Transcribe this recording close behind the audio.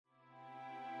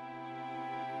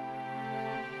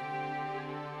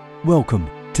Welcome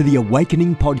to the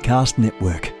Awakening Podcast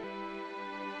Network.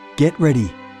 Get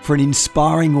ready for an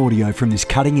inspiring audio from this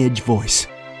cutting-edge voice.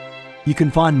 You can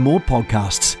find more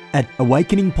podcasts at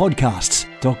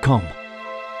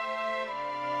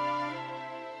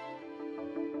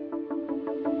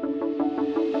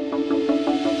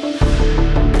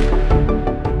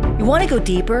You want to go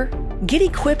deeper? Get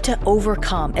equipped to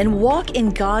overcome and walk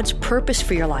in God's purpose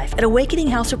for your life at Awakening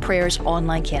House of Prayer's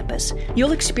online campus.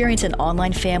 You'll experience an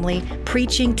online family,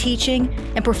 preaching, teaching,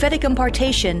 and prophetic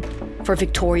impartation for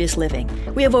victorious living.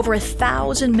 We have over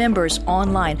 1,000 members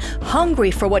online, hungry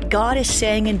for what God is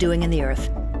saying and doing in the earth.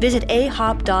 Visit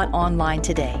ahop.online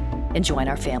today and join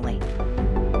our family.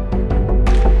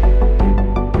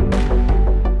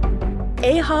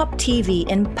 AHOP TV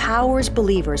empowers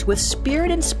believers with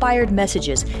Spirit-inspired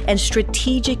messages and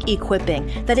strategic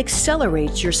equipping that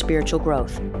accelerates your spiritual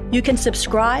growth. You can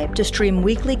subscribe to stream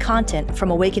weekly content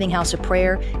from Awakening House of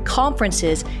Prayer,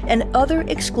 conferences, and other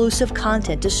exclusive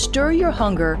content to stir your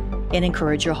hunger and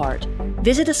encourage your heart.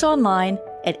 Visit us online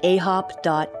at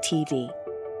ahop.tv.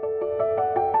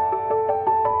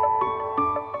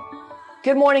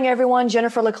 Good morning, everyone.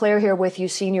 Jennifer LeClaire here with you,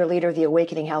 Senior Leader of the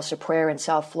Awakening House of Prayer in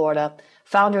South Florida,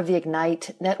 founder of the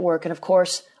Ignite Network, and of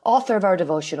course, author of our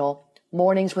devotional,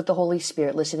 Mornings with the Holy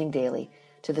Spirit, listening daily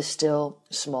to the still,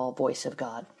 small voice of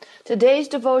God. Today's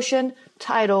devotion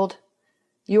titled,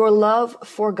 Your Love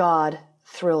for God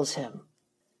Thrills Him.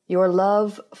 Your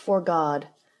love for God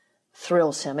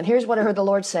thrills Him. And here's what I heard the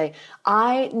Lord say,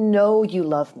 I know you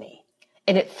love me.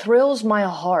 And it thrills my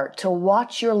heart to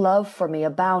watch your love for me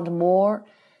abound more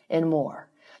and more.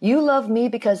 You love me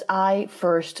because I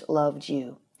first loved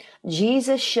you.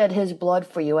 Jesus shed his blood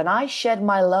for you, and I shed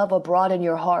my love abroad in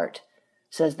your heart,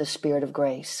 says the Spirit of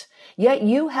grace. Yet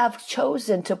you have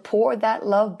chosen to pour that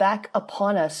love back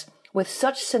upon us with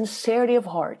such sincerity of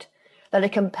heart that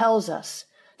it compels us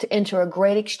to enter a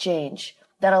great exchange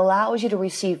that allows you to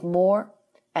receive more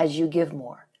as you give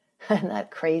more. Isn't that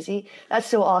crazy? That's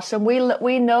so awesome.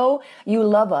 We know you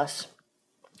love us.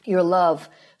 Your love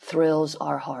thrills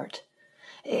our heart.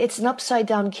 It's an upside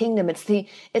down kingdom. It's the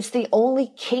only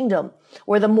kingdom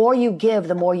where the more you give,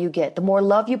 the more you get. The more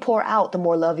love you pour out, the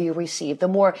more love you receive. The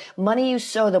more money you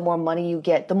sow, the more money you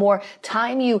get. The more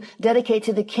time you dedicate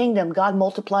to the kingdom, God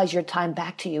multiplies your time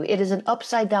back to you. It is an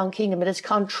upside down kingdom. It is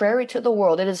contrary to the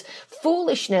world. It is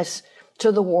foolishness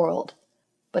to the world.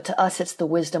 But to us, it's the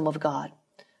wisdom of God.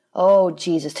 Oh,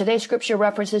 Jesus. Today's scripture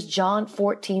references John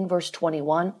 14, verse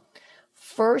 21,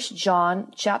 1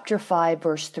 John chapter 5,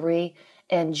 verse 3,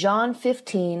 and John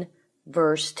 15,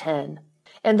 verse 10.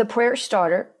 And the prayer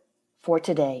starter for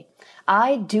today.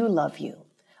 I do love you.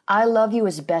 I love you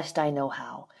as best I know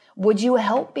how. Would you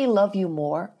help me love you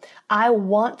more? I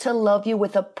want to love you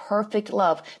with a perfect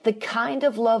love, the kind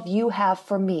of love you have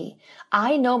for me.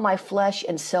 I know my flesh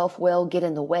and self-will get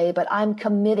in the way, but I'm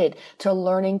committed to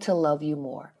learning to love you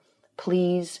more.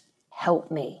 Please help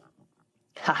me.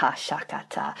 Ha ha,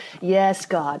 shakata. Yes,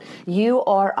 God, you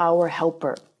are our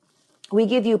helper. We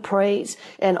give you praise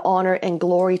and honor and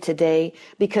glory today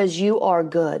because you are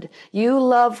good. You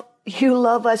love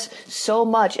us so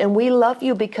much, and we love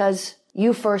you because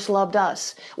you first loved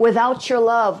us. Without your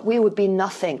love, we would be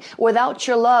nothing. Without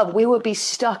your love, we would be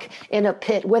stuck in a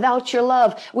pit. Without your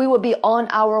love, we would be on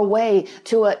our way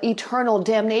to an eternal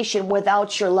damnation.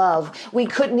 Without your love, we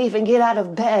couldn't even get out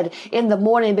of bed in the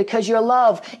morning because your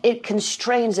love, it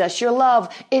constrains us. Your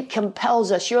love, it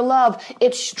compels us. Your love,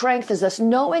 it strengthens us.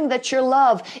 Knowing that your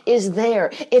love is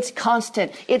there. It's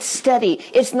constant. It's steady.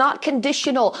 It's not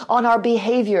conditional on our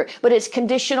behavior, but it's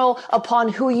conditional upon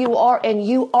who you are, and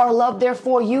you are loved.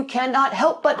 Therefore, you cannot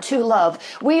help but to love.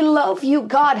 We love you,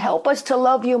 God. Help us to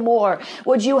love you more.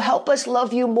 Would you help us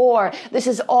love you more? This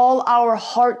is all our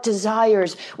heart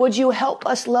desires. Would you help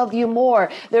us love you more?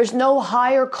 There's no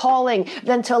higher calling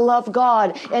than to love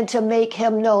God and to make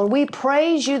him known. We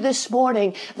praise you this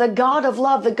morning, the God of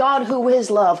love, the God who is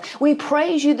love. We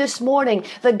praise you this morning,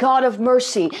 the God of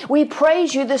mercy. We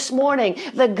praise you this morning,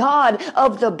 the God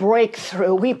of the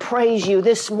breakthrough. We praise you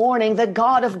this morning, the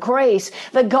God of grace,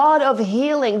 the God of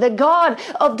healing, the God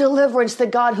of deliverance, the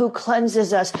God who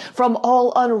cleanses us from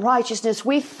all unrighteousness.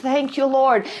 We thank you,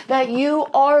 Lord, that you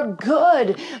are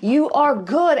good. You are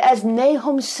good. As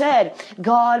Nahum said,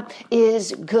 God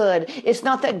is good. It's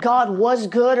not that God was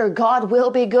good or God will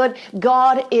be good.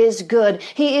 God is good.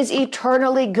 He is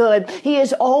eternally good. He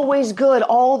is always good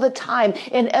all the time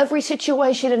in every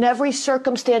situation, in every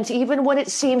circumstance, even when it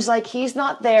seems like he's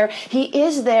not there. He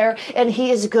is there and he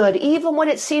is good. Even when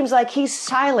it seems like he's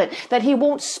silent, that he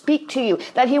won't speak to you,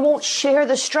 that he won't share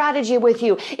the strategy with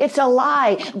you. It's a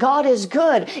lie. God is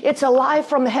good. It's a lie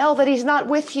from hell that he's not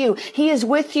with you. He is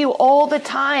with you all the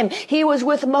time. He was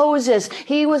with Moses.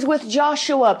 He was with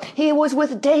Joshua. He was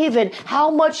with David. How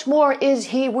much more is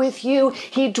he with you?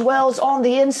 He dwells on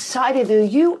the inside of you.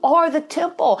 You are the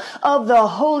temple of the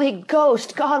Holy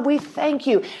Ghost. God, we thank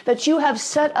you that you have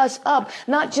set us up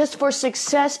not just for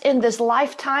success in this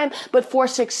lifetime, but for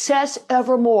success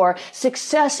evermore,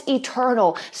 success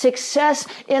eternal, success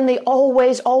in the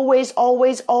always, always,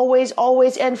 always, always,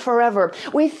 always, and forever.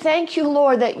 We thank you,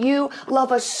 Lord, that you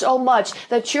love us so much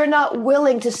that you're not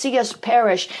willing to see us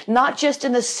perish, not just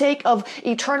in the sake of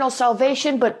eternal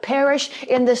salvation, but perish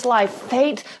in this life,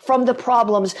 faint from the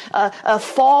problems,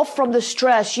 fall from the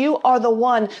stress. You are the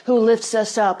one who lifts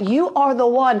us up. You are the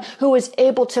one who is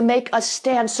able to make us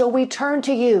stand. So we turn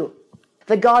to you,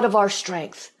 the God of our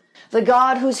strength, the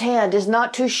God whose hand is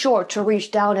not too short to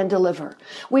reach down and deliver.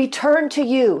 We turn to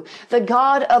you, the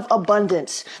God of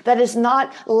abundance, that is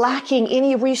not lacking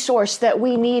any resource that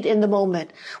we need in the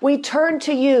moment. We turn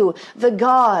to you, the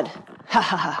God,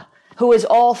 who is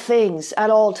all things at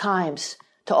all times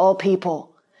to all people.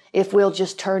 If we'll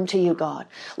just turn to you, God.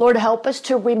 Lord, help us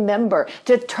to remember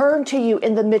to turn to you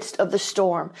in the midst of the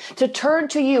storm, to turn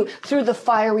to you through the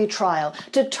fiery trial,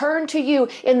 to turn to you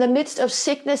in the midst of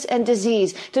sickness and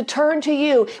disease, to turn to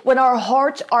you when our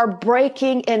hearts are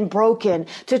breaking and broken,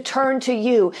 to turn to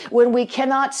you when we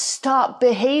cannot stop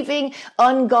behaving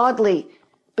ungodly,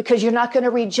 because you're not going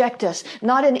to reject us,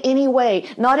 not in any way,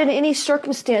 not in any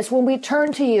circumstance. When we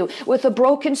turn to you with a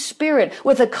broken spirit,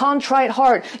 with a contrite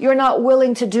heart, you're not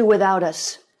willing to do without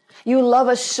us. You love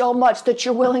us so much that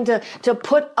you're willing to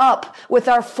put up with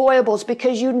our foibles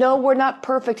because you know we're not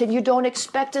perfect and you don't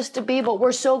expect us to be, but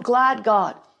we're so glad,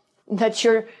 God, that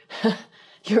your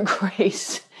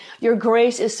grace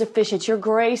is sufficient. Your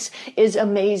grace is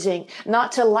amazing.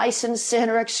 Not to license sin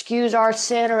or excuse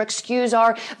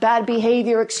our bad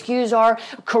behavior, excuse our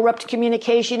corrupt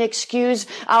communication, excuse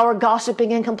our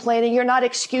gossiping and complaining. You're not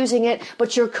excusing it,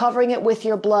 but you're covering it with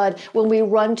your blood when we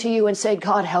run to you and say,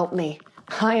 God, help me.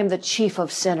 I am the chief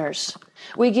of sinners.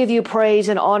 We give you praise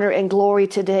and honor and glory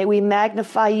today. We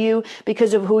magnify you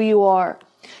because of who you are.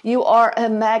 You are a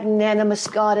magnanimous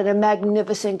God and a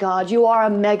magnificent God. You are a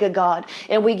mega God.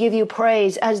 And we give you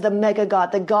praise as the mega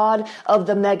God, the God of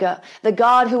the mega, the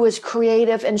God who is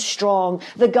creative and strong,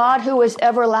 the God who is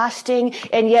everlasting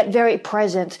and yet very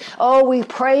present. Oh, we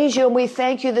praise you and we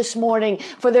thank you this morning,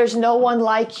 for there's no one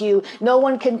like you. No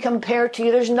one can compare to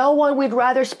you. There's no one we'd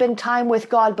rather spend time with,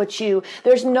 God, but you.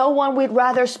 There's no one we'd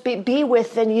rather be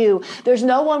with than you. There's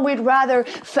no one we'd rather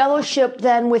fellowship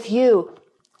than with you.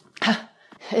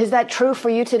 Is that true for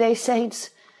you today,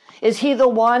 saints? Is he the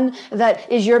one that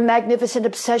is your magnificent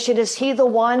obsession? Is he the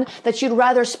one that you'd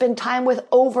rather spend time with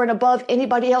over and above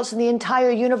anybody else in the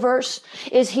entire universe?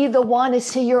 Is he the one?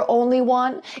 Is he your only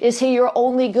one? Is he your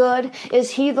only good? Is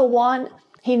he the one?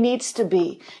 He needs to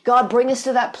be. God, bring us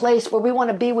to that place where we want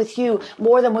to be with you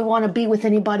more than we want to be with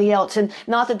anybody else. And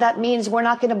not that that means we're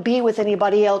not going to be with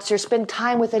anybody else or spend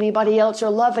time with anybody else or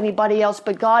love anybody else.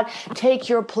 But God, take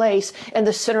your place in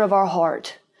the center of our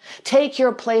heart. Take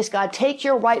your place, God. Take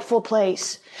your rightful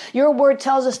place. Your word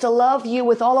tells us to love you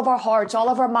with all of our hearts, all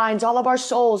of our minds, all of our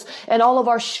souls, and all of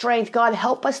our strength. God,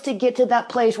 help us to get to that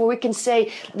place where we can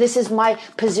say, this is my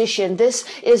position. This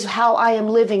is how I am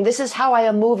living. This is how I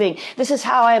am moving. This is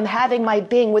how I am having my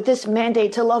being, with this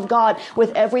mandate to love God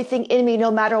with everything in me,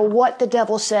 no matter what the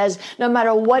devil says, no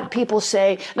matter what people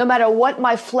say, no matter what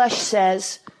my flesh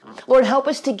says. Lord, help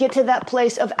us to get to that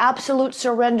place of absolute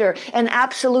surrender and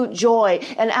absolute joy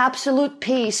and absolute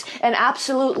peace and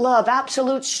absolute love,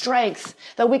 absolute strength,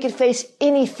 that we can face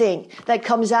anything that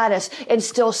comes at us and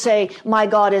still say, my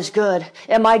God is good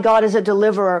and my God is a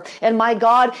deliverer and my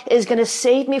God is going to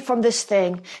save me from this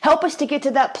thing. Help us to get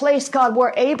to that place, God,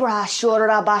 where Abraham,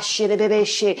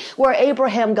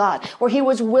 God, where he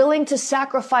was willing to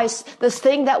sacrifice this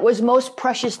thing that was most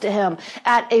precious to him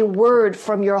at a word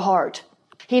from your heart.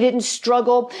 He didn't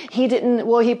struggle. He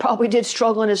probably did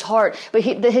struggle in his heart, but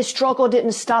his struggle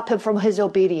didn't stop him from his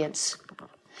obedience.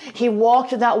 He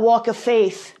walked that walk of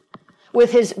faith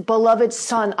with his beloved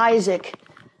son, Isaac.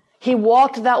 He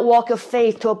walked that walk of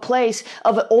faith to a place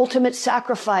of ultimate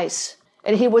sacrifice,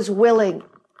 and he was willing,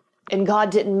 and God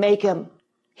didn't make him.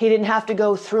 He didn't have to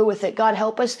go through with it. God,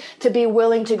 help us to be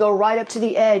willing to go right up to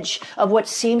the edge of what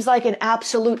seems like an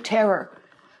absolute terror,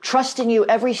 trusting you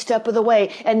every step of the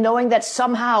way and knowing that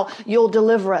somehow you'll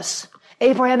deliver us.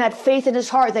 Abraham had faith in his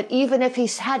heart that even if he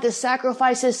had to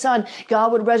sacrifice his son,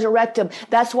 God would resurrect him.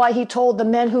 That's why he told the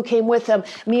men who came with him,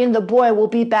 me and the boy will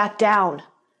be back down.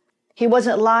 He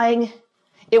wasn't lying.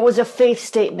 It was a faith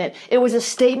statement. It was a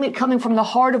statement coming from the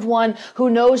heart of one who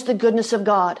knows the goodness of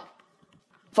God.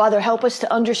 Father, help us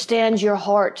to understand your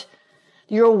heart,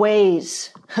 your ways.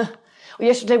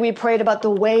 Yesterday we prayed about the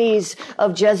ways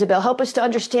of Jezebel. Help us to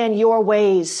understand your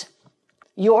ways.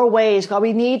 Your ways, God,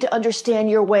 we need to understand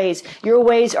your ways. Your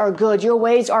ways are good. Your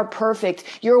ways are perfect.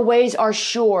 Your ways are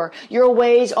sure. Your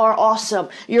ways are awesome.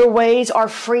 Your ways are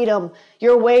freedom.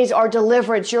 Your ways are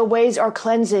deliverance. Your ways are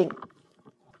cleansing.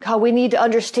 God, we need to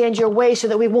understand your ways so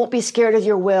that we won't be scared of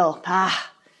your will.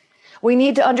 We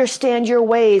need to understand your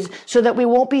ways so that we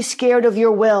won't be scared of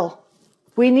your will.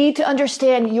 We need to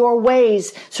understand your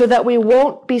ways so that we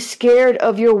won't be scared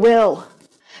of your will.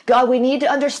 God, we need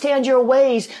to understand your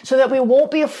ways so that we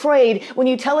won't be afraid when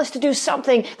you tell us to do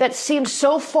something that seems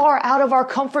so far out of our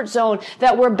comfort zone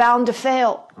that we're bound to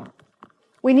fail.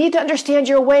 We need to understand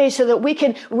your ways so that we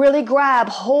can really grab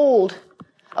hold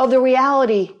of the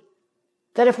reality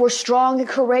that if we're strong and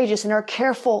courageous and are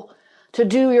careful to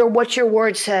do what your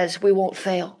word says, we won't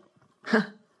fail.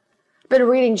 Been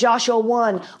reading Joshua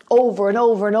 1 over and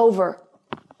over and over.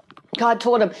 God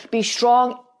told him, be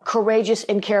strong, courageous,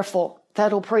 and careful.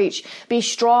 That'll preach. Be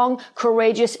strong,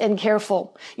 courageous, and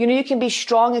careful. You know, you can be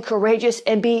strong and courageous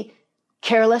and be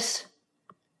careless.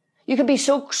 You can be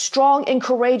so strong and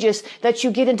courageous that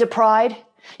you get into pride.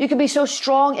 You can be so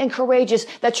strong and courageous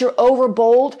that you're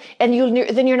overbold and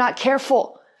then you're not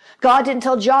careful. God didn't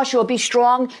tell Joshua, be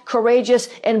strong, courageous,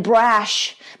 and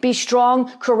brash. Be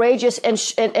strong, courageous,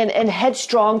 and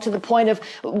headstrong to the point of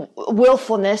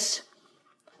willfulness.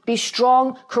 Be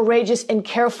strong, courageous, and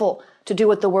careful to do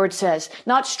what the word says.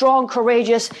 Not strong,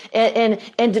 courageous, and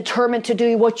determined to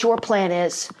do what your plan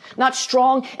is. Not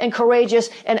strong and courageous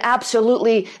and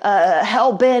absolutely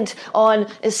hell-bent on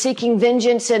seeking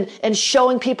vengeance and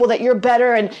showing people that you're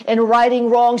better and righting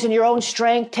wrongs in your own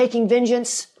strength, taking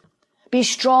vengeance. Be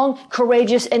strong,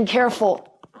 courageous, and careful.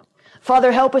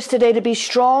 Father, help us today to be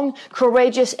strong,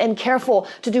 courageous, and careful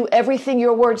to do everything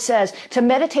your word says, to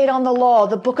meditate on the law,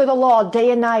 the book of the law, day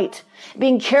and night,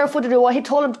 being careful to do what he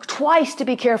told him twice to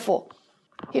be careful.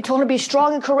 He told him to be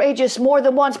strong and courageous more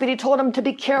than once, but he told him to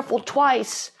be careful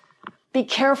twice. Be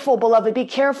careful, beloved. Be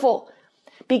careful.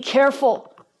 Be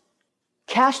careful.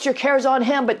 Cast your cares on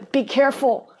him, but be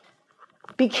careful.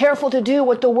 Be careful to do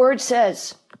what the word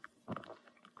says.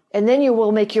 And then you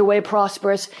will make your way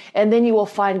prosperous, and then you will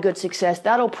find good success.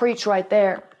 That'll preach right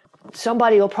there.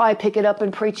 Somebody will probably pick it up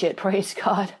and preach it. Praise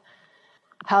God.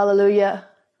 Hallelujah.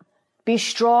 Be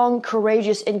strong,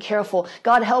 courageous, and careful.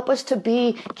 God, help us to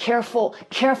be careful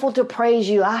to praise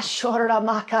you.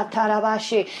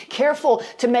 Careful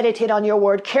to meditate on your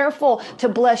word. Careful to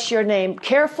bless your name.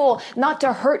 Careful not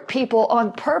to hurt people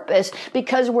on purpose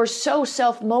because we're so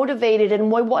self-motivated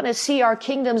and we want to see our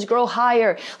kingdoms grow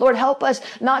higher. Lord, help us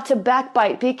not to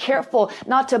backbite. Be careful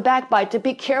not to backbite, to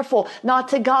be careful not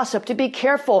to gossip, to be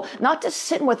careful not to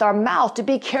sin with our mouth, to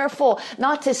be careful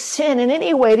not to sin in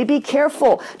any way, to be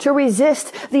careful to resist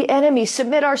the enemy,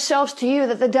 submit ourselves to you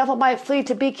that the devil might flee,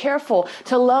 to be careful,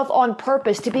 to love on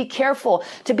purpose, to be careful,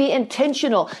 to be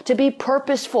intentional, to be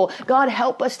purposeful. God,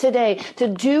 help us today to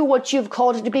do what you've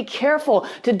called us, to be careful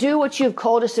to do what you've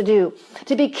called us to do,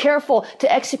 to be careful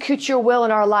to execute your will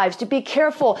in our lives, to be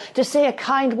careful to say a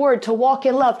kind word, to walk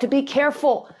in love, to be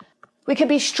careful. We can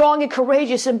be strong and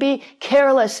courageous and be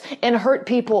careless and hurt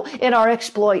people in our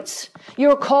exploits.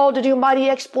 You're called to do mighty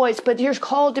exploits, but you're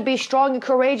called to be strong and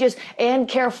courageous and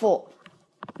careful.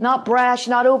 Not brash,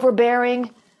 not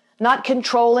overbearing, not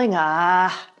controlling.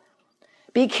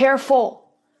 Be careful.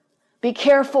 Be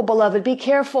careful, beloved. Be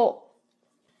careful.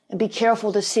 And be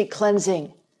careful to seek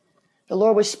cleansing. The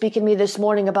Lord was speaking to me this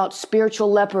morning about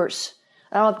spiritual lepers.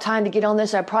 I don't have time to get on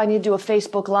this. I probably need to do a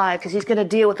Facebook Live because he's going to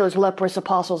deal with those leprous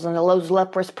apostles and those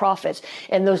leprous prophets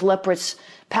and those leprous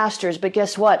pastors. But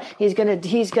guess what? He's going to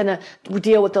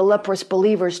deal with the leprous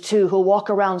believers too, who walk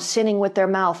around sinning with their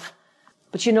mouth.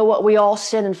 But you know what? We all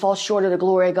sin and fall short of the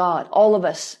glory of God. All of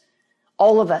us.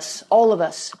 All of us. All of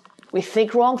us. We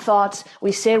think wrong thoughts.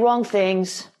 We say wrong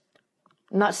things.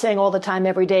 I'm not saying all the time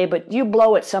every day, but you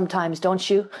blow it sometimes, don't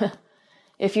you?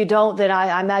 If you don't, then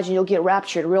I imagine you'll get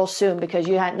raptured real soon because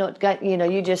you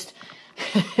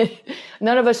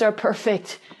none of us are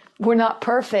perfect. We're not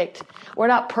perfect. We're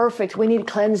not perfect. We need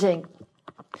cleansing.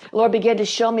 The Lord began to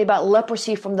show me about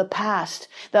leprosy from the past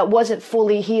that wasn't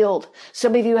fully healed.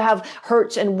 Some of you have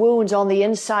hurts and wounds on the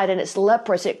inside and it's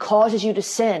leprous. It causes you to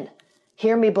sin.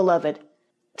 Hear me, beloved.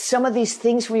 Some of these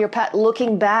things from your past,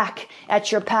 looking back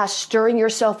at your past, stirring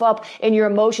yourself up in your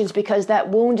emotions because that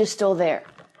wound is still there.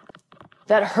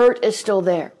 That hurt is still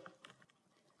there.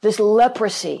 This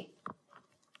leprosy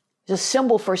is a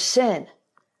symbol for sin.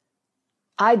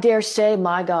 I dare say,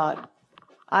 my God,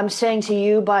 I'm saying to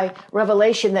you by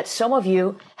revelation that some of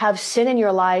you have sin in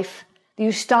your life.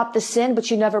 You stopped the sin,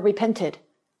 but you never repented.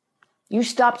 You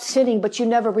stopped sinning, but you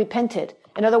never repented.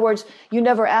 In other words, you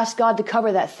never asked God to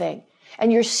cover that thing.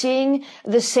 And you're seeing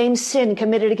the same sin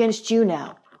committed against you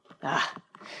now.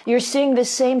 You're seeing the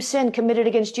same sin committed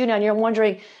against you now, and you're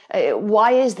wondering,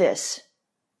 why is this?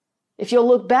 If you'll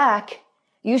look back,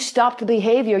 you stopped the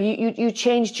behavior. You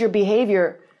changed your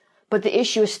behavior, but the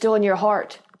issue is still in your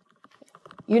heart.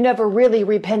 You never really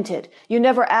repented. You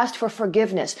never asked for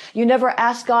forgiveness. You never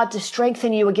asked God to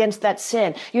strengthen you against that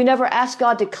sin. You never asked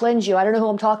God to cleanse you. I don't know who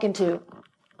I'm talking to.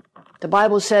 The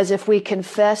Bible says if we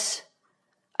confess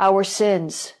our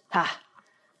sins,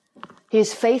 He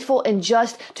is faithful and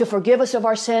just to forgive us of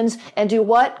our sins and do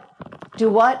what? Do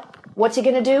what? What's He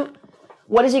going to do?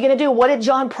 What is He going to do? What did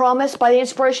John promise by the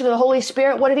inspiration of the Holy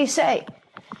Spirit? What did he say?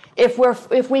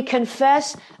 If we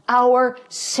confess our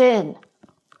sin,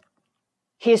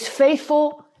 He is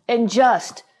faithful and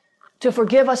just to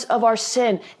forgive us of our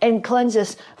sin and cleanse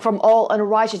us from all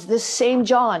unrighteousness. This same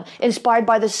John, inspired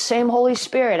by the same Holy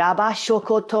Spirit,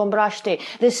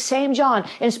 this same John,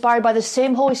 inspired by the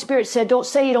same Holy Spirit, said, don't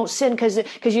say you don't sin, because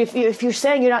if you're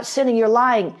saying you're not sinning, you're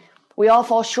lying. We all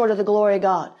fall short of the glory of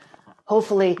God.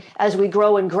 Hopefully, as we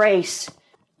grow in grace,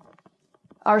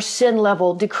 our sin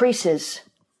level decreases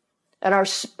and our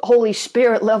Holy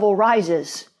Spirit level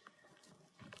rises.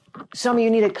 Some of you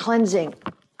need a cleansing.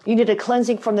 You need a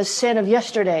cleansing from the sin of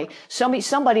yesterday.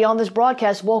 Somebody on this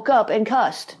broadcast woke up and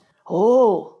cussed.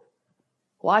 Oh,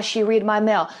 why she read my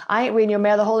mail? I ain't reading your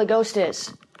mail. The Holy Ghost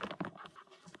is.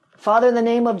 Father, in the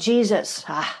name of Jesus,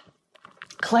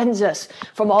 cleanse us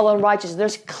from all unrighteousness.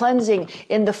 There's cleansing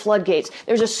in the floodgates.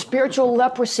 There's a spiritual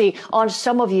leprosy on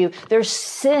some of you. There's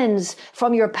sins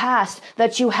from your past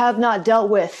that you have not dealt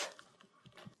with.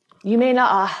 You may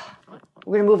not...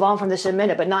 We're going to move on from this in a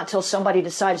minute, but not until somebody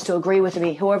decides to agree with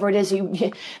me. Whoever it is,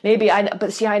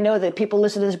 I know that people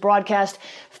listen to this broadcast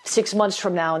 6 months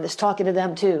from now, and it's talking to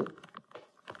them too.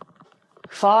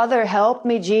 Father, help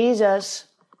me, Jesus.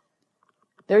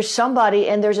 There's somebody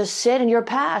and there's a sin in your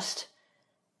past.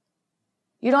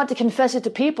 You don't have to confess it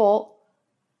to people.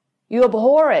 You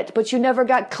abhor it, but you never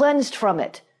got cleansed from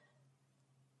it.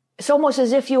 It's almost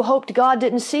as if you hoped God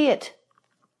didn't see it.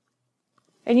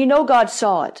 And you know God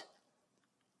saw it.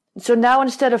 So now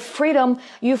instead of freedom,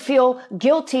 you feel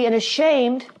guilty and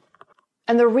ashamed.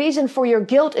 And the reason for your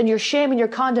guilt and your shame and your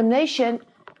condemnation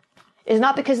is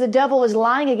not because the devil is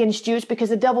lying against you. It's because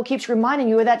the devil keeps reminding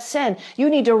you of that sin. You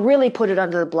need to really put it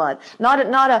under the blood. Not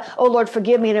a, oh Lord,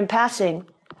 forgive me, and in passing.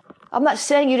 I'm not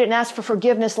saying you didn't ask for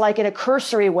forgiveness like in a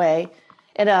cursory way,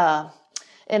 in a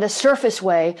surface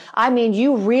way. I mean,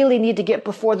 you really need to get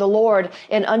before the Lord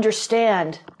and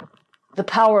understand the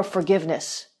power of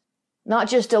forgiveness. Not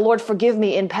just a Lord, forgive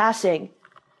me in passing,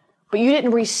 but you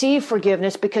didn't receive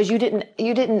forgiveness because you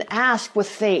didn't ask with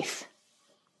faith.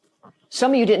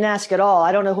 Some of you didn't ask at all.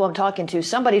 I don't know who I'm talking to.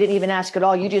 Somebody didn't even ask at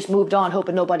all. You just moved on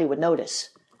hoping nobody would notice.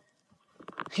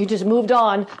 You just moved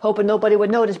on hoping nobody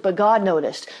would notice, but God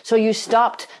noticed. So you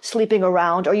stopped sleeping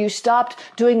around, or you stopped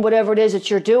doing whatever it is that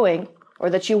you're doing or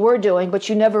that you were doing, but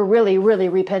you never really, really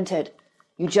repented.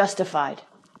 You justified.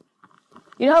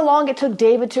 You know how long it took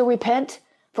David to repent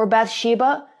for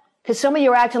Bathsheba? Because some of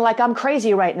you are acting like I'm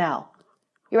crazy right now.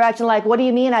 You're acting like, what do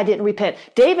you mean I didn't repent?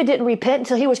 David didn't repent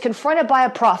until he was confronted by a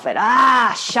prophet.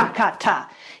 Shakata.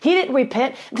 He didn't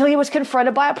repent until he was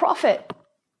confronted by a prophet.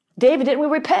 David didn't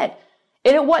repent.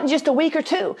 And it wasn't just a week or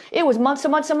two. It was months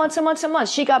and months and months and months and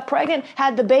months. She got pregnant,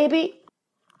 had the baby.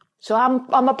 So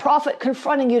I'm a prophet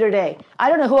confronting you today. I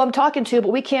don't know who I'm talking to,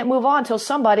 but we can't move on until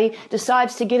somebody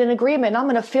decides to get an agreement. And I'm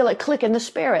going to feel it click in the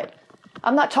spirit.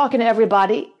 I'm not talking to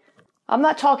everybody. But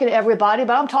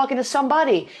I'm talking to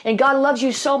somebody. And God loves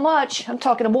you so much. I'm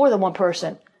talking to more than one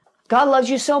person. God loves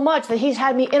you so much that He's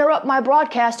had me interrupt my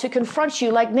broadcast to confront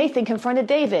you like Nathan confronted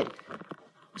David,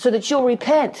 so that you'll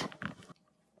repent.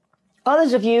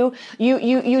 Others of you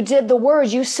did the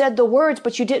words, you said the words,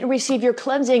 but you didn't receive your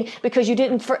cleansing because you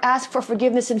didn't ask for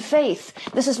forgiveness in faith.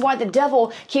 This is why the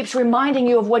devil keeps reminding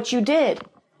you of what you did.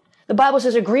 The Bible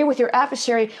says, agree with your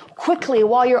adversary quickly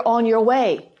while you're on your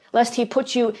way, lest he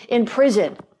put you in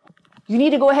prison. You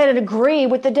need to go ahead and agree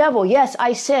with the devil. Yes,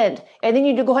 I sinned. And then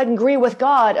you need to go ahead and agree with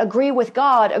God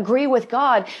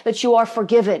that you are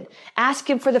forgiven. Ask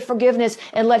Him for the forgiveness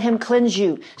and let Him cleanse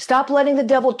you. Stop letting the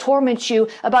devil torment you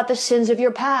about the sins of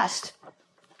your past.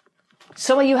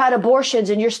 Some of you had abortions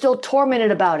and you're still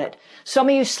tormented about it. Some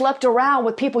of you slept around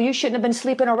with people you shouldn't have been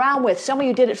sleeping around with. Some of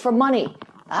you did it for money.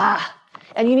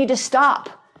 And you need to stop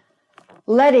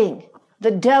letting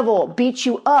the devil beat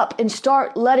you up, and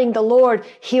start letting the Lord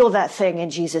heal that thing in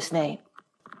Jesus' name.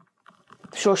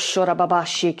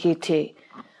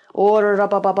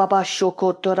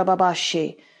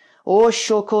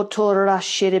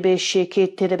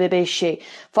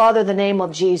 Father, in the name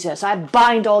of Jesus, I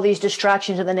bind all these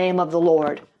distractions in the name of the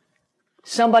Lord.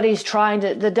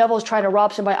 The devil's trying to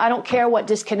rob somebody. I don't care what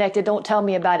disconnected. Don't tell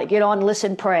me about it. Get on,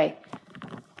 listen, pray.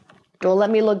 Don't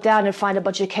let me look down and find a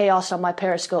bunch of chaos on my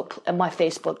Periscope and my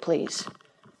Facebook, please.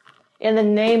 In the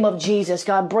name of Jesus,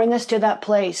 God, bring us to that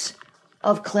place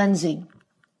of cleansing.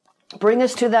 Bring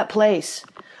us to that place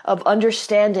of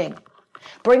understanding.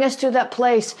 Bring us to that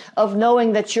place of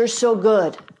knowing that you're so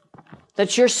good,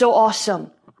 that you're so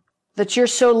awesome, that you're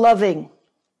so loving,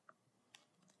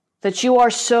 that you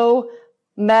are so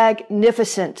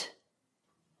magnificent.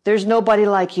 There's nobody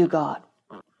like you, God.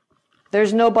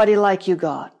 There's nobody like you,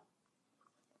 God.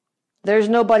 There's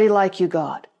nobody like you,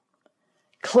 God.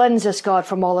 Cleanse us, God,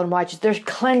 from all unrighteousness. There's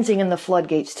cleansing in the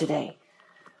floodgates today.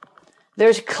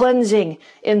 There's cleansing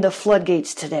in the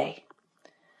floodgates today.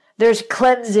 There's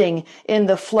cleansing in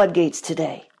the floodgates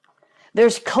today.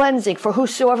 There's cleansing for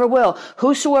whosoever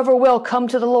will come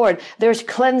to the Lord. There's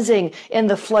cleansing in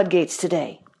the floodgates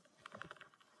today.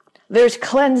 There's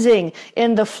cleansing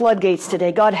in the floodgates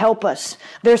today. God, help us.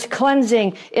 There's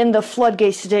cleansing in the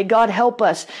floodgates today. God, help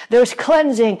us. There's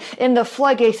cleansing in the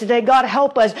floodgates today. God,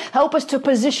 help us. Help us to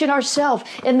position ourselves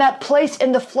in that place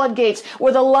in the floodgates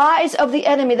where the lies of the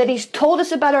enemy that he's told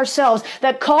us about ourselves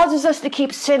that causes us to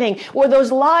keep sinning, where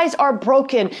those lies are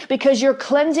broken because your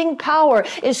cleansing power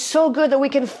is so good that we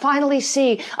can finally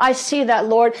see. I see that,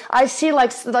 Lord. I see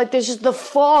like there's just the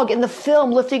fog in the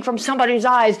film lifting from somebody's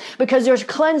eyes because there's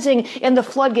cleansing in the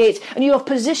floodgates, and you have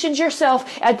positioned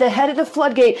yourself at the head of the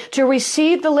floodgate to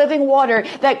receive the living water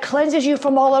that cleanses you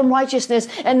from all unrighteousness.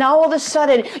 And now all of a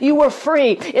sudden you were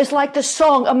free. It's like the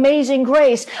song Amazing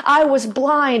Grace. I was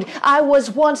blind. I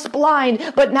was once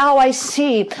blind, but now I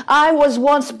see. I was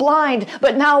once blind,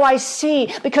 but now I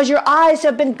see, because your eyes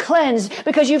have been cleansed,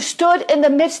 because you've stood in the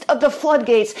midst of the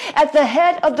floodgates, at the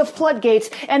head of the floodgates,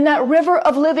 and that river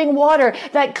of living water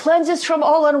that cleanses from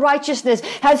all unrighteousness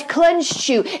has cleansed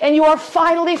you, and you are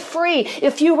finally free.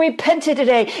 If you repented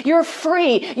today, you're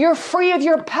free. You're free of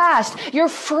your past. You're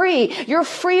free. You're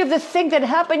free of the thing that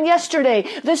happened yesterday,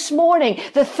 this morning,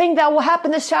 the thing that will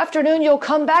happen this afternoon. You'll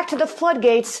come back to the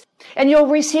floodgates and you'll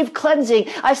receive cleansing.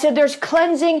 I said there's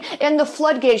cleansing in the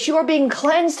floodgates. You are being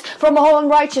cleansed from all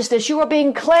unrighteousness. You are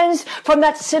being cleansed from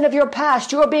that sin of your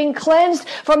past. You are being cleansed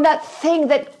from that thing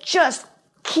that just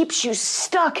keeps you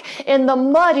stuck in the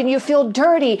mud, and you feel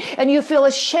dirty and you feel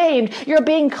ashamed. You're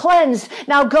being cleansed.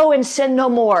 Now go and sin no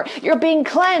more. You're being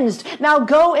cleansed. Now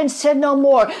go and sin no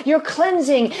more. Your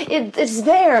cleansing, it's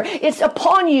there. It's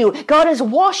upon you. God is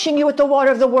washing you with the water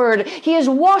of the word. He is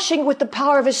washing you with the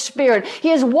power of his spirit.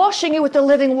 He is washing you with the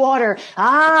living water.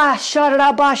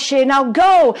 Shadarabashe. Now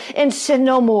go and sin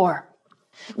no more.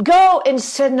 Go and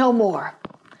sin no more.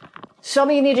 Some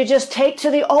of you need to just take to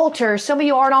the altar. Some of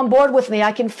you aren't on board with me.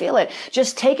 I can feel it.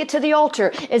 Just take it to the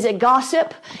altar. Is it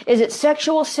gossip? Is it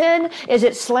sexual sin? Is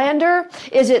it slander?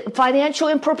 Is it financial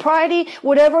impropriety?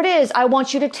 Whatever it is, I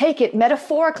want you to take it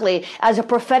metaphorically as a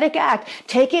prophetic act.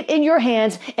 Take it in your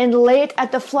hands and lay it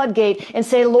at the floodgate and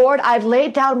say, Lord, I've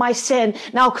laid down my sin.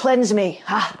 Now cleanse me.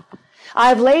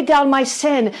 I've laid down my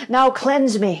sin. Now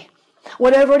cleanse me.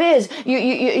 Whatever it is,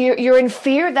 you're in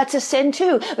fear, that's a sin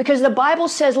too. Because the Bible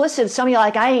says, listen, some of you are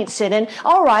like, I ain't sinning.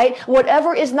 All right,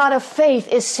 whatever is not of faith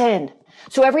is sin.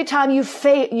 So every time you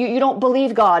don't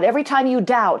believe God, every time you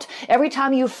doubt, every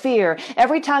time you fear,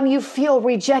 every time you feel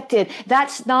rejected,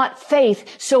 that's not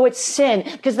faith, so it's sin.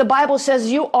 Because the Bible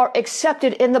says you are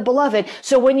accepted in the beloved.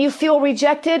 So when you feel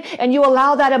rejected and you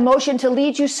allow that emotion to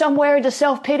lead you somewhere into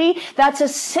self-pity, that's a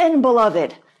sin,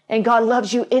 beloved. And God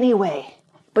loves you anyway.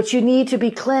 But you need to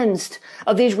be cleansed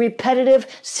of these repetitive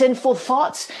sinful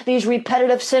thoughts, these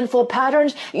repetitive sinful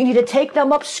patterns. You need to take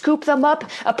them up, scoop them up,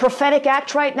 a prophetic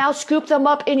act right now, scoop them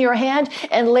up in your hand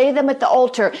and lay them at the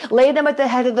altar, lay them at the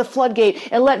head of the floodgate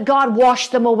and let God wash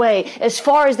them away as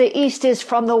far as the east is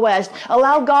from the west.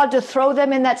 Allow God to throw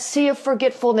them in that sea of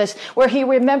forgetfulness where he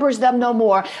remembers them no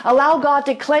more. Allow God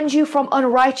to cleanse you from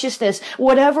unrighteousness,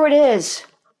 whatever it is.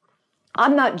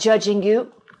 I'm not judging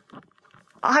you.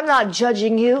 I'm not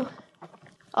judging you.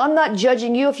 I'm not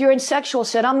judging you if you're in sexual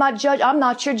sin. I'm not your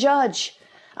judge.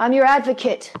 I'm your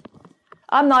advocate.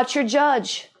 I'm not your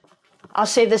judge. I'll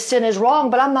say the sin is wrong,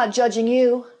 but I'm not judging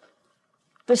you.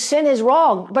 The sin is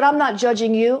wrong, but I'm not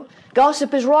judging you.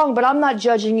 Gossip is wrong, but I'm not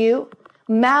judging you.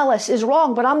 Malice is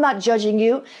wrong, but I'm not judging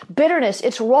you. Bitterness,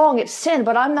 it's wrong, it's sin,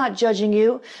 but I'm not judging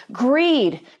you.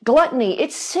 Greed, gluttony,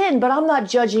 it's sin, but I'm not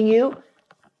judging you.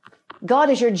 God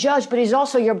is your judge, but he's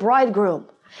also your bridegroom.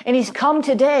 And he's come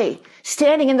today,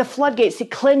 standing in the floodgates to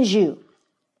cleanse you.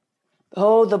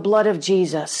 Oh, the blood of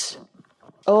Jesus.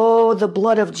 Oh, the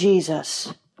blood of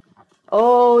Jesus.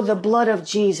 Oh, the blood of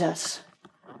Jesus.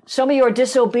 Some of you are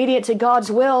disobedient to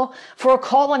God's will for a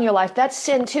call on your life. That's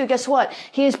sin too. Guess what?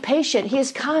 He is patient. He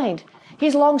is kind.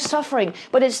 He's long-suffering.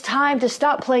 But it's time to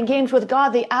stop playing games with God.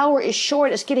 The hour is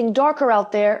short. It's getting darker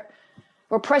out there.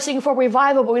 We're pressing for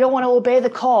revival, but we don't want to obey the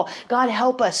call. God,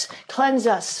 help us. Cleanse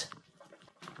us.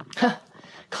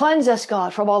 Cleanse us,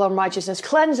 God, from all unrighteousness.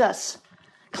 Cleanse us.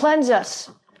 Cleanse us.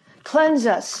 Cleanse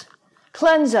us.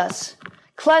 Cleanse us.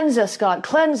 Cleanse us, God.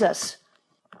 Cleanse us.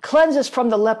 Cleanse us from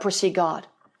the leprosy, God.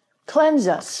 Cleanse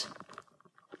us.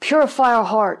 Purify our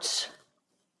hearts.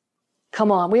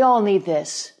 Come on, we all need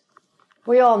this.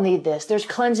 We all need this. There's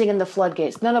cleansing in the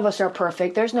floodgates. None of us are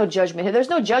perfect. There's no judgment here. There's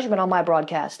no judgment on my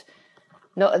broadcast.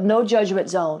 No judgment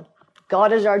zone.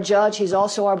 God is our judge. He's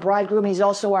also our bridegroom. He's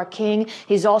also our king.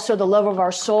 He's also the lover of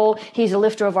our soul. He's the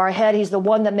lifter of our head. He's the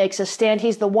one that makes us stand.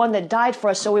 He's the one that died for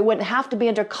us so we wouldn't have to be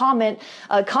under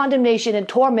condemnation and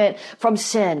torment from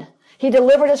sin. He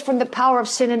delivered us from the power of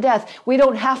sin and death. We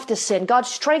don't have to sin. God,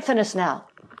 strengthen us now.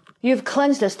 You've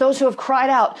cleansed us. Those who have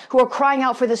cried out, who are crying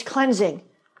out for this cleansing,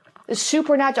 this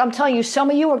supernatural. I'm telling you,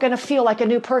 some of you are going to feel like a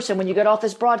new person when you get off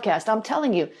this broadcast. I'm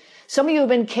telling you. Some of you have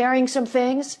been carrying some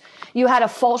things. You had a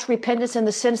false repentance in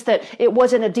the sense that it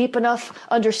wasn't a deep enough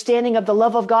understanding of the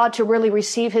love of God to really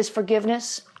receive his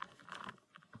forgiveness.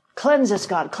 Cleanse us,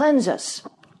 God. Cleanse us.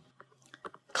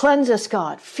 Cleanse us,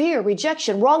 God. Fear,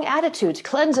 rejection, wrong attitudes.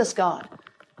 Cleanse us, God.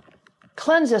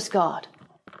 Cleanse us, God.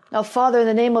 Now, Father, in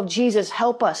the name of Jesus,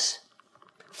 help us.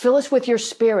 Fill us with your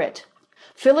Spirit.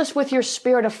 Fill us with your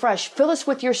Spirit afresh. Fill us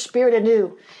with your Spirit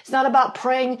anew. It's not about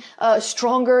praying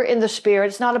stronger in the Spirit.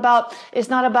 It's not about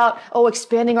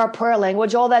expanding our prayer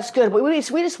language. All that's good. We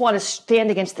just want to stand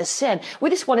against this sin. We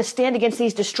just want to stand against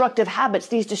these destructive habits,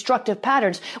 these destructive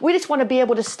patterns. We just want to be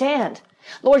able to stand.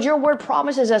 Lord, your word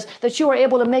promises us that you are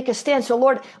able to make a stand. So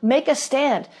Lord, make us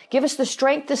stand. Give us the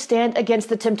strength to stand against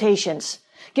the temptations.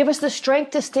 Give us the strength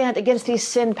to stand against these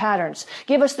sin patterns.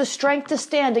 Give us the strength to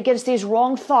stand against these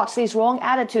wrong thoughts, these wrong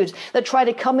attitudes that try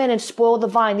to come in and spoil the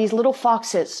vine, these little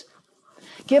foxes.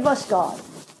 Give us, God,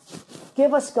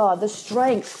 the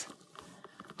strength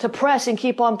to press and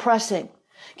keep on pressing.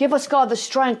 Give us, God, the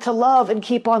strength to love and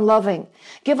keep on loving.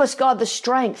 Give us, God, the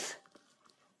strength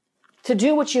to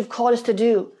do what you've called us to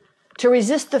do, to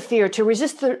resist the fear, to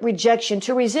resist the rejection,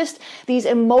 to resist these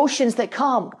emotions that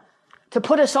come, to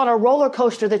put us on a roller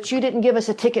coaster that you didn't give us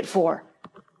a ticket for.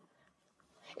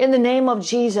 In the name of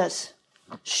Jesus,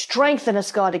 strengthen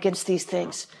us, God, against these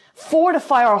things.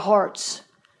 Fortify our hearts.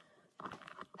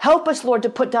 Help us, Lord, to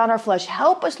put down our flesh.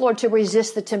 Help us, Lord, to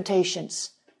resist the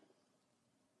temptations.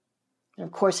 And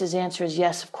of course, his answer is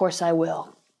yes, of course I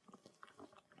will.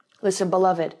 Listen,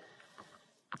 beloved,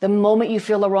 the moment you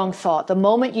feel the wrong thought, the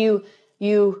moment you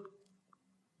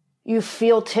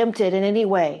feel tempted in any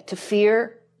way to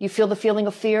fear, you feel the feeling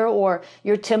of fear, or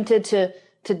you're tempted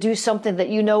to do something that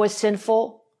you know is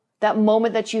sinful, that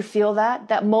moment that you feel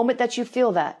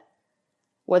that,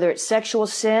 whether it's sexual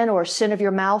sin or sin of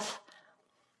your mouth,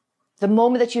 the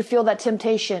moment that you feel that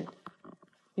temptation,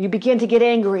 you begin to get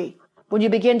angry, when you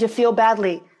begin to feel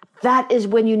badly, that is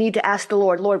when you need to ask the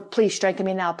Lord, Lord, please strengthen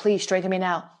me now. Please strengthen me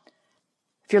now.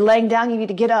 If you're laying down, you need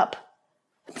to get up.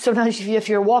 Sometimes if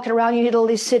you're walking around, you need to at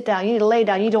least sit down. You need to lay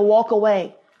down. You need to walk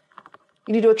away.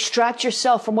 You need to extract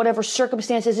yourself from whatever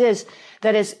circumstances is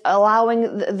that is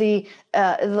allowing the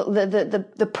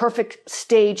perfect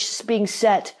stage being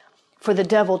set for the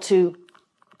devil to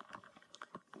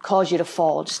cause you to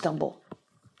fall and stumble.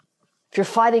 If you're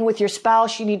fighting with your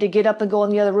spouse, you need to get up and go in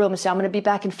the other room and say, I'm going to be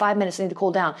back in 5 minutes. I need to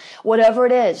cool down. Whatever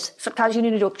it is, sometimes you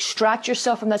need to extract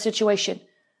yourself from that situation.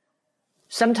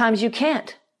 Sometimes you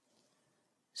can't.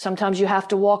 Sometimes you have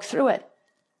to walk through it.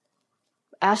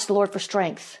 Ask the Lord for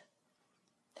strength.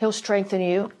 He'll strengthen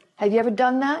you. Have you ever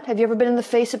done that? Have you ever been in the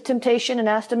face of temptation and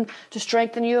asked him to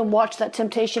strengthen you and watch that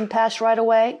temptation pass right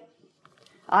away?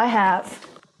 I have.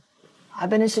 I've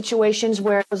been in situations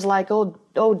where it was like,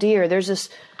 oh dear, there's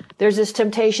this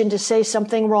temptation to say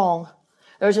something wrong.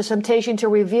 There's a temptation to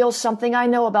reveal something I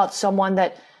know about someone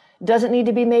that doesn't need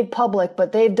to be made public,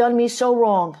 but they've done me so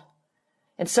wrong.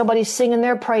 And somebody's singing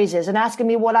their praises and asking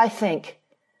me what I think.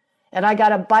 And I got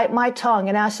to bite my tongue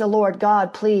and ask the Lord,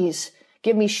 God, please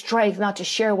Give me strength not to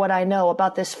share what I know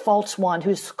about this false one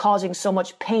who's causing so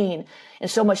much pain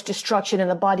and so much destruction in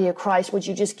the body of Christ. Would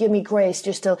you just give me grace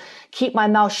just to keep my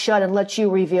mouth shut and let you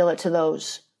reveal it to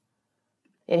those?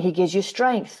 And he gives you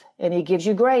strength and he gives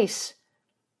you grace.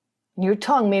 And your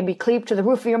tongue may be cleaved to the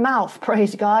roof of your mouth,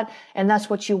 praise God, and that's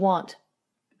what you want.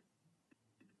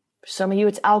 For some of you,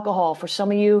 it's alcohol. For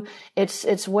some of you,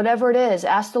 it's whatever it is.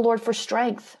 Ask the Lord for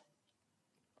strength.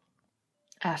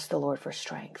 Ask the Lord for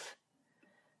strength.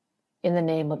 In the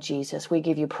name of Jesus, we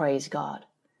give you praise, God.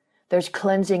 There's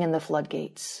cleansing in the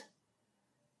floodgates.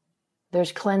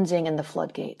 There's cleansing in the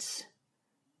floodgates.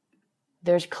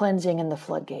 There's cleansing in the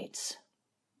floodgates.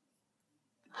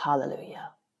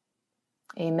 Hallelujah.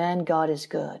 Amen. God is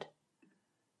good.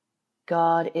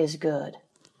 God is good.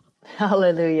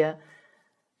 Hallelujah.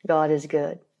 God is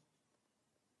good.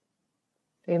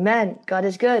 Amen. God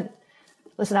is good.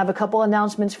 Listen, I have a couple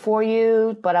announcements for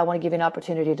you, but I want to give you an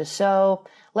opportunity to sow.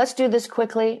 Let's do this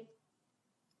quickly.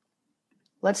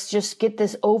 Let's just get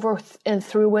this over and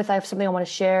through with. I have something I want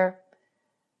to share,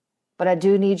 but I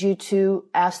do need you to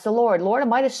ask the Lord. Lord,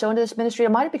 am I to sow into this ministry?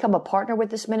 Am I to become a partner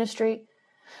with this ministry?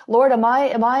 Lord, am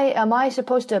I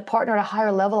supposed to partner at a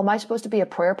higher level? Am I supposed to be a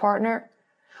prayer partner?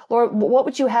 Lord, what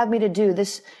would you have me to do?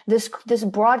 This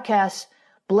broadcast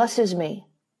blesses me.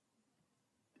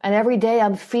 And every day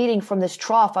I'm feeding from this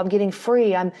trough. I'm getting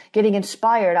free. I'm getting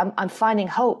inspired. I'm finding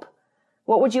hope.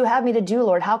 What would you have me to do,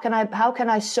 Lord? How can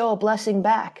I sow a blessing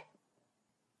back?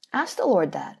 Ask the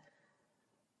Lord that.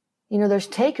 You know, there's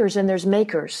takers and there's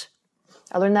makers.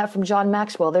 I learned that from John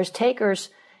Maxwell. There's takers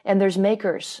and there's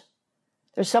makers.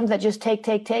 There's some that just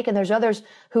take, and there's others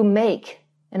who make.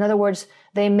 In other words,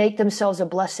 they make themselves a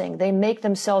blessing. They make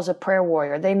themselves a prayer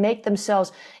warrior. They make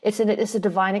themselves, it's a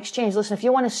divine exchange. Listen, if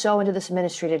you want to sow into this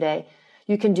ministry today,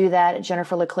 you can do that at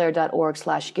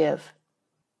jenniferleclaire.org/give.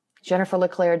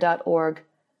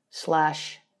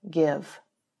 jenniferleclaire.org/give.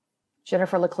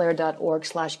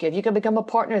 jenniferleclaire.org/give. You can become a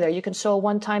partner there. You can sow a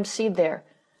one-time seed there.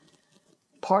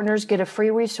 Partners get a free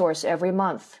resource every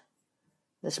month.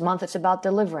 This month it's about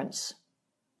deliverance.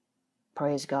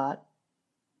 Praise God.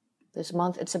 This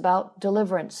month it's about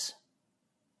deliverance.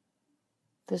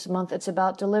 This month it's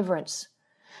about deliverance.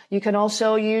 You can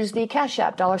also use the Cash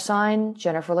App, $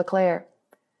 Jennifer LeClaire.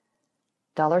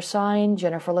 $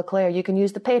 Jennifer LeClaire. You can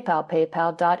use the PayPal,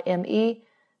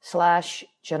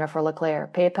 paypal.me/Jennifer LeClaire.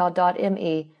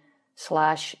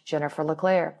 paypal.me/Jennifer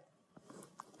LeClaire.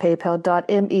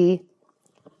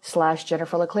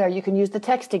 paypal.me/Jennifer LeClaire. You can use the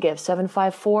text to give,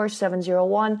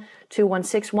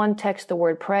 754-701-2161. Text the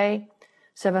word pray.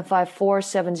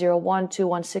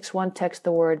 754-701-2161. Text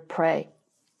the word pray.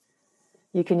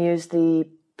 You can use the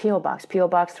P.O. Box, P.O.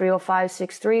 Box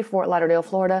 30563, Fort Lauderdale,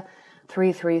 Florida,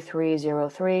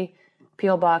 33303.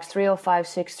 P.O. Box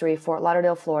 30563, Fort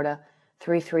Lauderdale, Florida,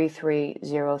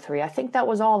 33303. I think that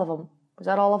was all of them. Was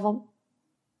that all of them?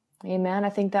 Amen. I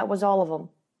think that was all of them.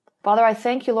 Father, I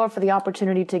thank you, Lord, for the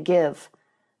opportunity to give,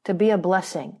 to be a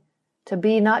blessing, to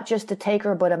be not just a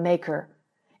taker, but a maker.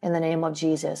 In the name of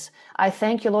Jesus. I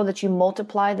thank you, Lord, that you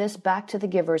multiply this back to the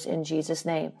givers in Jesus'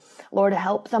 name. Lord,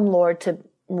 help them, Lord, to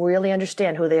really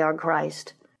understand who they are in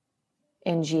Christ.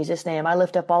 In Jesus' name. I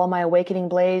lift up all of my Awakening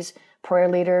Blaze prayer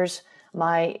leaders,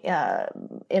 my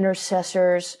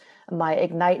intercessors, my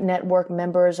Ignite Network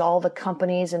members, all the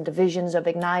companies and divisions of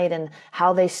Ignite and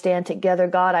how they stand together.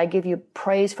 God, I give you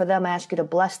praise for them. I ask you to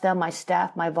bless them, my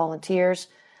staff, my volunteers,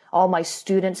 all my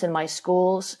students in my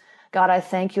schools. God, I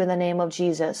thank you in the name of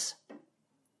Jesus.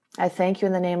 I thank you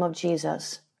in the name of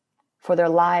Jesus for their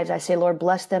lives. I say, Lord,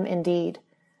 bless them indeed.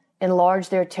 Enlarge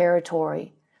their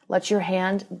territory. Let your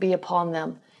hand be upon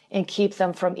them and keep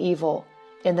them from evil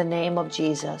in the name of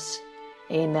Jesus.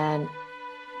 Amen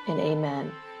and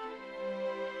amen.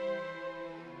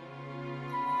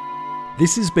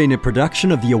 This has been a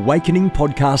production of the Awakening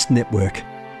Podcast Network.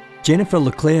 Jennifer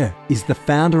LeClaire is the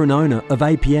founder and owner of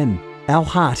APN. Our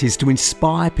heart is to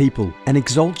inspire people and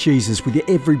exalt Jesus with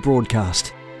every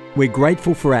broadcast. We're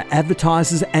grateful for our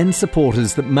advertisers and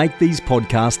supporters that make these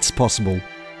podcasts possible.